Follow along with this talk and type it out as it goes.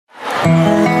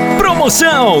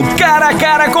Promoção Cara a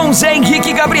Cara com Zé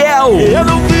Henrique Gabriel. Eu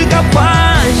não fui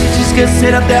capaz de te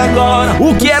esquecer até agora.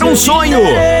 O que era um sonho,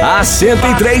 a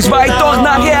 103 vai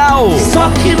tornar real. Só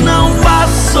que não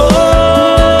passou.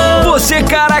 Você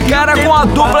cara a cara com a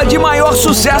dupla de maior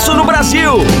sucesso no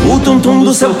Brasil. O tum-tum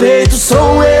do seu peito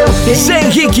sou eu. Zé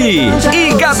Henrique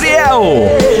e Gabriel.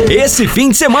 Esse fim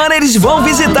de semana eles vão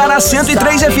visitar a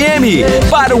 103 FM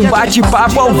para um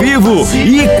bate-papo ao vivo.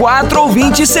 E 4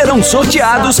 ouvintes serão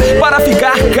sorteados para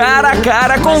ficar cara a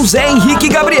cara com Zé Henrique e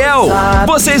Gabriel.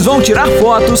 Vocês vão tirar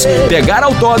fotos, pegar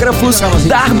autógrafos,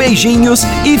 dar beijinhos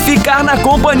e ficar na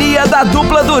companhia da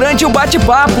dupla durante o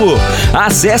bate-papo.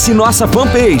 Acesse nossa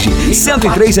fanpage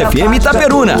 103 FM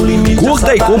Itaperuna.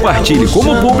 Curta e compartilhe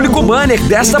como público o banner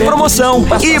desta promoção.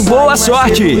 E boa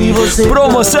sorte!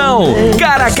 Promoção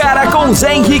Cara a Cara com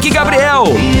Zé Henrique e Gabriel.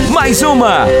 Mais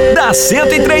uma da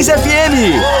 103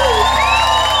 FM.